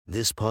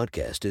This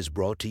podcast is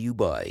brought to you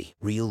by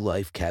Real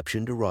Life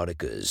Captioned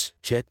Eroticas.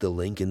 Check the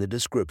link in the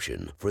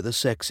description for the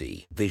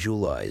sexy,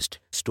 visualized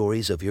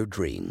stories of your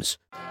dreams.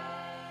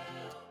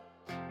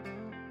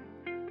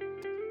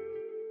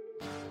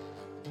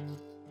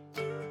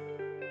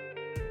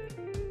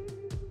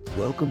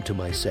 Welcome to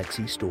my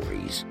sexy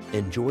stories.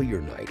 Enjoy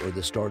your night or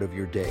the start of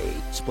your day,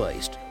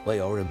 spiced by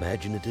our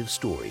imaginative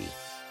story.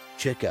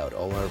 Check out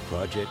all our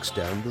projects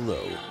down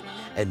below,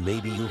 and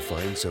maybe you'll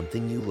find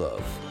something you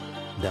love.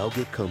 Now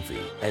get comfy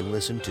and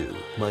listen to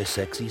my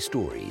sexy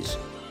stories.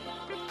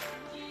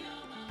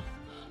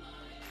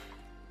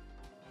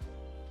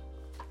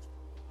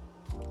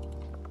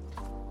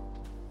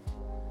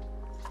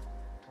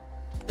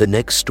 The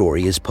next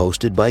story is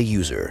posted by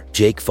user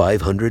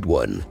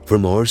Jake501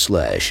 from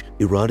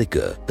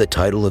r/erotica. The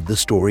title of the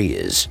story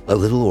is A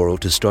Little Oral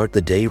to Start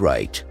the Day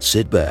Right.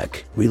 Sit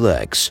back,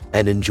 relax,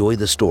 and enjoy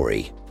the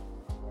story.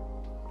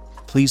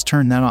 Please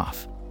turn that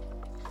off,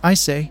 I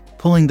say,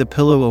 pulling the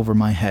pillow over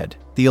my head.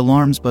 The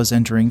alarms buzz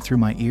entering through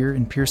my ear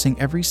and piercing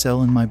every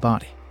cell in my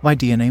body. My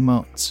DNA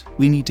moans.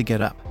 We need to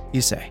get up,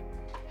 you say.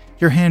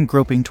 Your hand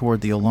groping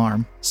toward the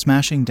alarm,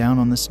 smashing down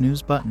on the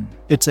snooze button.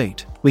 It's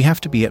 8. We have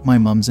to be at my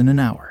mum's in an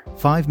hour.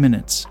 5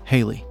 minutes,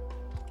 Haley.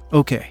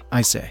 Okay,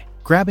 I say,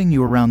 grabbing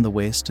you around the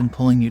waist and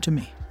pulling you to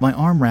me. My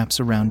arm wraps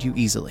around you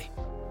easily.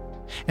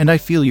 And I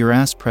feel your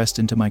ass pressed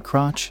into my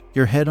crotch,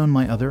 your head on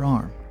my other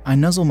arm. I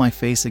nuzzle my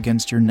face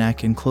against your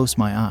neck and close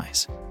my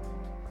eyes.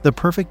 The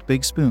perfect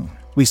big spoon.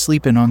 We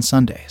sleep in on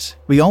Sundays.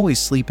 We always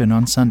sleep in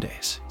on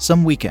Sundays.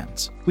 Some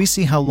weekends, we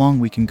see how long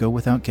we can go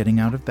without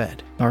getting out of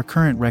bed. Our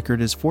current record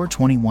is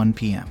 4:21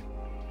 p.m.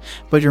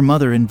 But your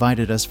mother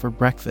invited us for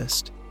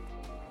breakfast.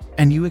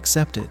 And you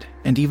accepted,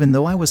 and even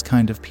though I was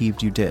kind of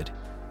peeved you did.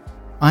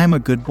 I am a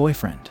good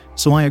boyfriend,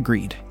 so I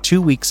agreed.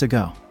 2 weeks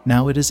ago,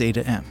 now it is 8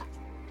 a.m.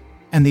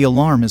 And the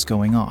alarm is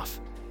going off.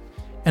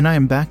 And I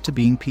am back to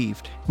being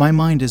peeved. My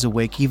mind is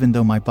awake even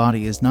though my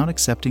body is not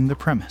accepting the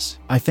premise.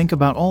 I think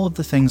about all of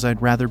the things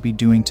I'd rather be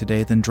doing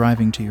today than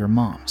driving to your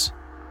mom's.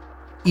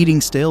 Eating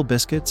stale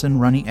biscuits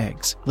and runny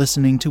eggs,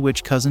 listening to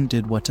which cousin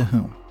did what to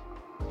whom.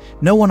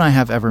 No one I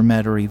have ever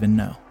met or even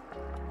know.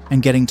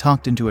 And getting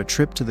talked into a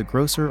trip to the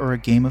grocer or a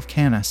game of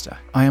canasta.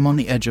 I am on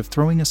the edge of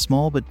throwing a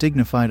small but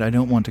dignified I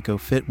don't want to go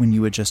fit when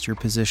you adjust your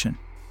position.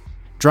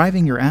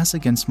 Driving your ass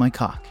against my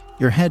cock.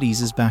 Your head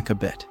eases back a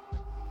bit.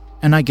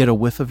 And I get a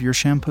whiff of your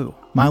shampoo.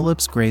 My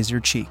lips graze your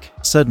cheek.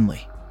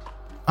 Suddenly,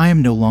 I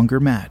am no longer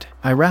mad.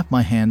 I wrap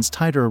my hands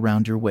tighter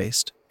around your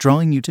waist,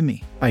 drawing you to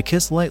me. I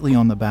kiss lightly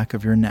on the back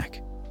of your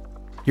neck,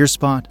 your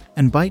spot,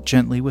 and bite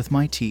gently with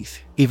my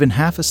teeth. Even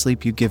half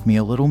asleep you give me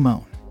a little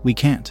moan. We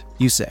can't,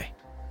 you say,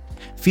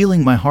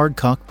 feeling my hard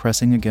cock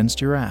pressing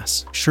against your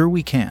ass. Sure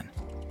we can,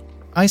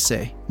 I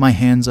say, my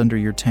hands under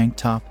your tank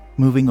top,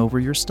 moving over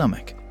your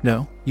stomach.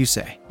 No, you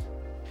say,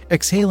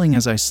 exhaling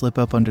as I slip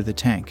up under the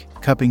tank,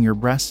 cupping your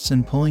breasts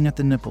and pulling at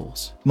the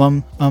nipples.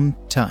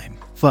 Time.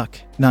 Fuck.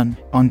 None.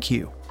 On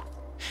cue.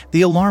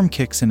 The alarm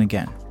kicks in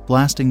again,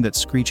 blasting that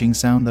screeching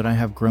sound that I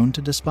have grown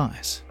to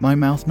despise, my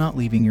mouth not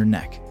leaving your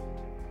neck.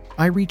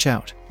 I reach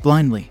out,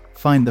 blindly,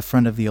 find the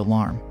front of the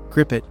alarm,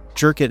 grip it,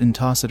 jerk it and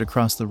toss it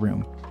across the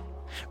room,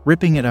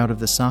 ripping it out of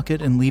the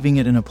socket and leaving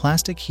it in a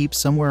plastic heap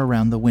somewhere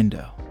around the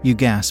window. You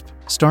gasp,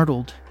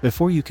 startled.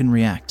 Before you can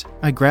react,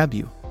 I grab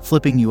you,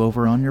 flipping you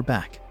over on your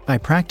back. I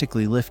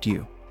practically lift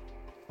you.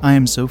 I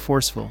am so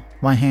forceful.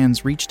 My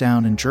hands reach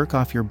down and jerk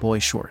off your boy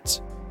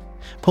shorts,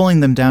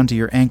 pulling them down to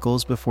your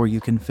ankles before you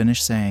can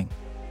finish saying,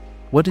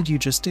 "What did you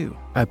just do?"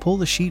 I pull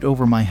the sheet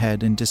over my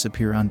head and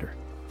disappear under,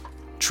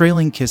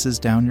 trailing kisses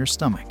down your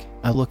stomach.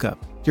 I look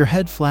up, your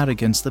head flat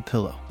against the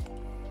pillow,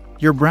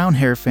 your brown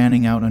hair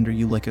fanning out under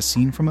you like a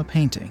scene from a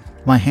painting.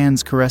 My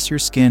hands caress your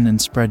skin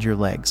and spread your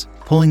legs,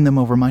 pulling them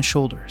over my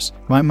shoulders.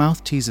 My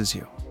mouth teases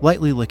you,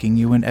 lightly licking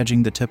you and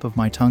edging the tip of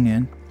my tongue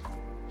in.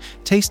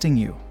 Tasting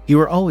you. You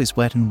are always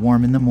wet and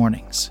warm in the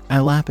mornings. I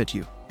lap at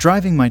you,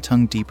 driving my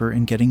tongue deeper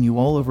and getting you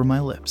all over my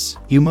lips.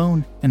 You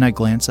moan, and I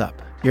glance up.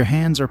 Your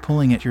hands are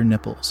pulling at your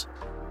nipples,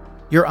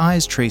 your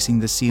eyes tracing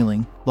the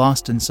ceiling,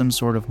 lost in some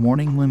sort of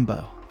morning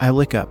limbo. I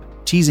lick up,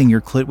 teasing your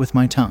clit with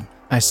my tongue.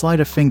 I slide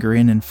a finger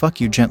in and fuck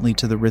you gently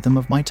to the rhythm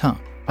of my tongue.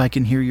 I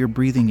can hear your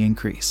breathing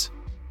increase,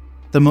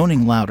 the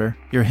moaning louder,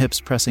 your hips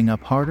pressing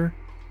up harder.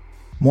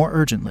 More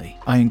urgently,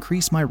 I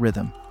increase my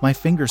rhythm, my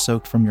finger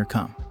soaked from your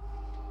cum,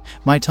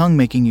 my tongue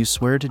making you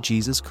swear to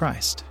Jesus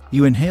Christ.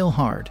 You inhale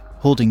hard,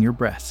 holding your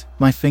breath.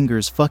 My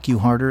fingers fuck you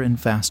harder and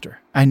faster.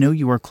 I know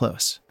you are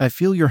close. I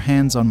feel your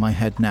hands on my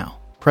head now,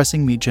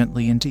 pressing me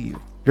gently into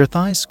you, your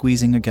thighs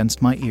squeezing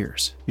against my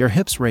ears. Your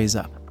hips raise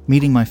up,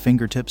 meeting my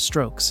fingertip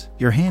strokes.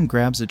 Your hand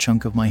grabs a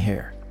chunk of my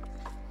hair,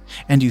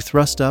 and you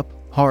thrust up,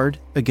 hard,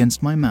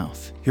 against my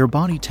mouth. Your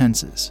body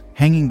tenses,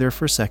 hanging there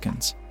for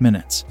seconds,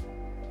 minutes.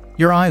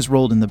 Your eyes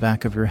rolled in the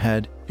back of your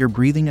head, your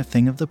breathing a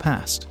thing of the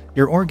past.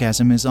 Your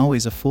orgasm is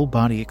always a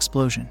full-body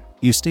explosion.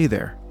 You stay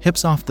there,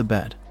 hips off the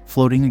bed,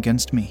 floating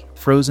against me,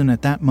 frozen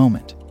at that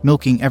moment,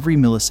 milking every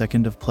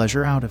millisecond of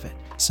pleasure out of it.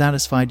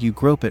 Satisfied, you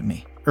grope at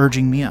me,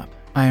 urging me up.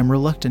 I am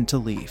reluctant to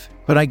leave,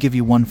 but but I give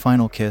you one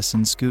final kiss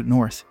and scoot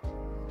north.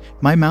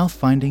 My mouth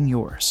finding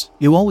yours.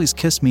 You always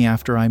kiss me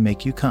after I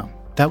make you come.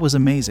 That was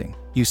amazing,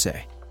 you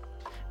say.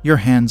 Your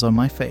hands on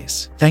my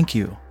face. Thank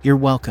you, you're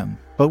welcome,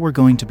 but we're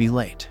going to be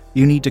late.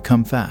 You need to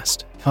come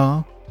fast.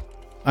 Huh?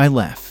 I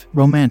laugh.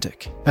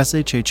 Romantic.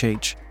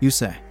 SHHH, you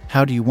say.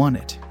 How do you want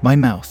it? My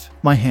mouth,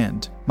 my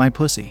hand, my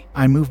pussy.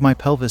 I move my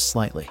pelvis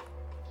slightly,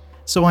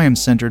 so I am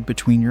centered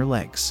between your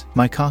legs.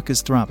 My cock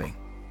is throbbing,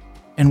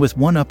 and with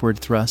one upward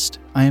thrust,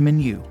 I am in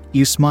you.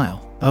 You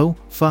smile. Oh,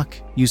 fuck,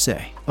 you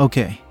say.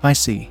 Okay, I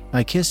see.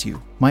 I kiss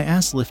you, my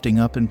ass lifting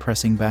up and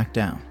pressing back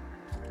down.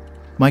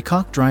 My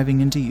cock driving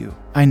into you.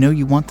 I know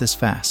you want this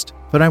fast,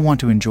 but I want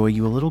to enjoy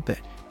you a little bit.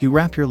 You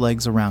wrap your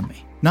legs around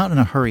me, not in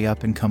a hurry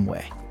up and come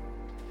way,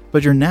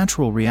 but your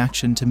natural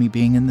reaction to me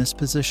being in this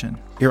position.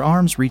 Your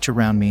arms reach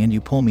around me and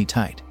you pull me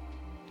tight,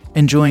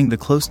 enjoying the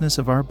closeness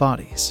of our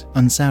bodies,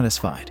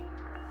 unsatisfied.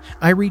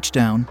 I reach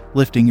down,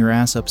 lifting your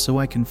ass up so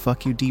I can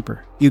fuck you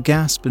deeper. You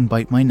gasp and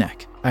bite my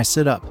neck. I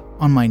sit up,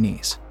 on my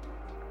knees,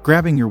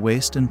 grabbing your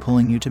waist and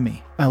pulling you to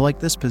me. I like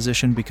this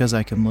position because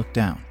I can look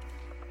down,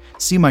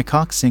 see my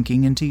cock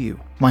sinking into you.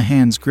 My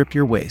hands grip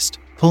your waist,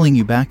 pulling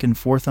you back and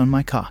forth on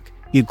my cock.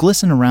 You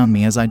glisten around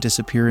me as I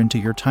disappear into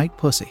your tight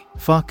pussy.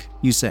 Fuck,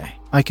 you say.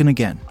 I can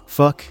again.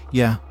 Fuck,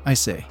 yeah, I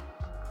say.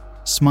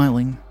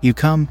 Smiling, you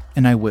come,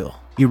 and I will.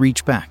 You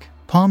reach back,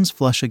 palms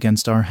flush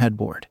against our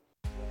headboard,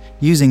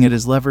 using it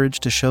as leverage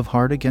to shove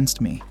hard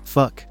against me.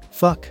 Fuck,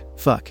 fuck,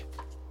 fuck.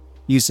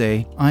 You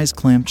say, eyes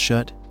clamped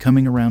shut,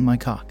 coming around my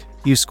cock.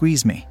 You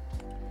squeeze me,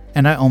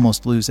 and I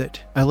almost lose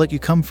it. I let you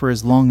come for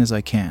as long as I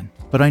can,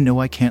 but I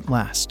know I can't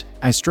last.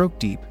 I stroke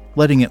deep,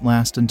 letting it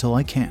last until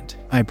I can't.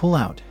 I pull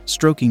out,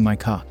 stroking my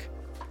cock.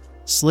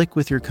 Slick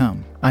with your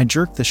cum. I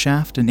jerk the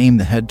shaft and aim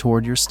the head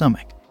toward your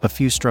stomach. A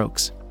few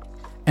strokes,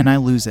 and I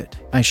lose it.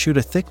 I shoot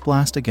a thick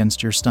blast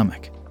against your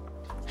stomach,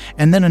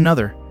 and then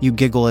another. You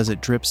giggle as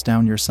it drips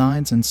down your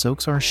sides and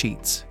soaks our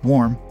sheets.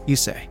 Warm, you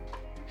say,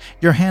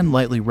 your hand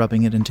lightly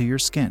rubbing it into your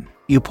skin.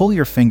 You pull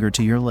your finger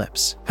to your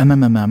lips.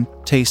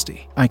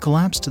 Tasty. I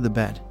collapse to the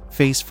bed,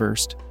 face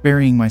first,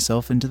 burying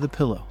myself into the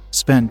pillow.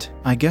 Spent.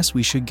 I guess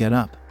we should get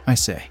up, I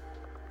say.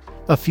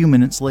 A few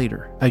minutes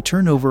later, I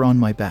turn over on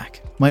my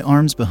back, my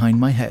arms behind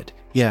my head.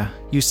 Yeah,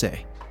 you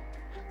say.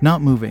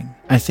 Not moving.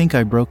 I think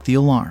I broke the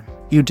alarm.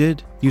 You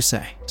did, you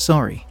say.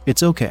 Sorry,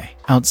 it's okay.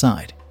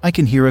 Outside, I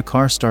can hear a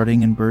car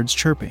starting and birds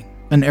chirping.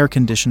 An air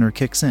conditioner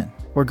kicks in.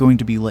 We're going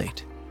to be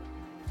late.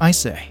 I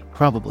say.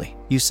 Probably,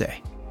 you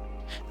say,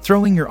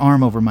 throwing your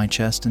arm over my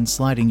chest and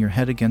sliding your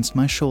head against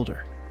my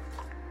shoulder.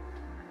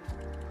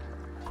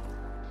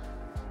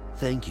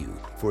 Thank you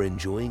for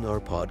enjoying our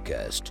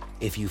podcast.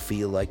 If you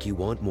feel like you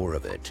want more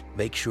of it,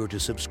 make sure to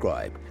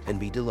subscribe and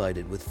be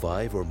delighted with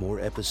 5 or more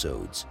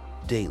episodes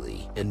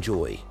daily.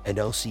 Enjoy, and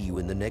I'll see you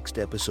in the next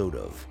episode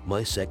of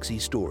My Sexy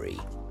Story.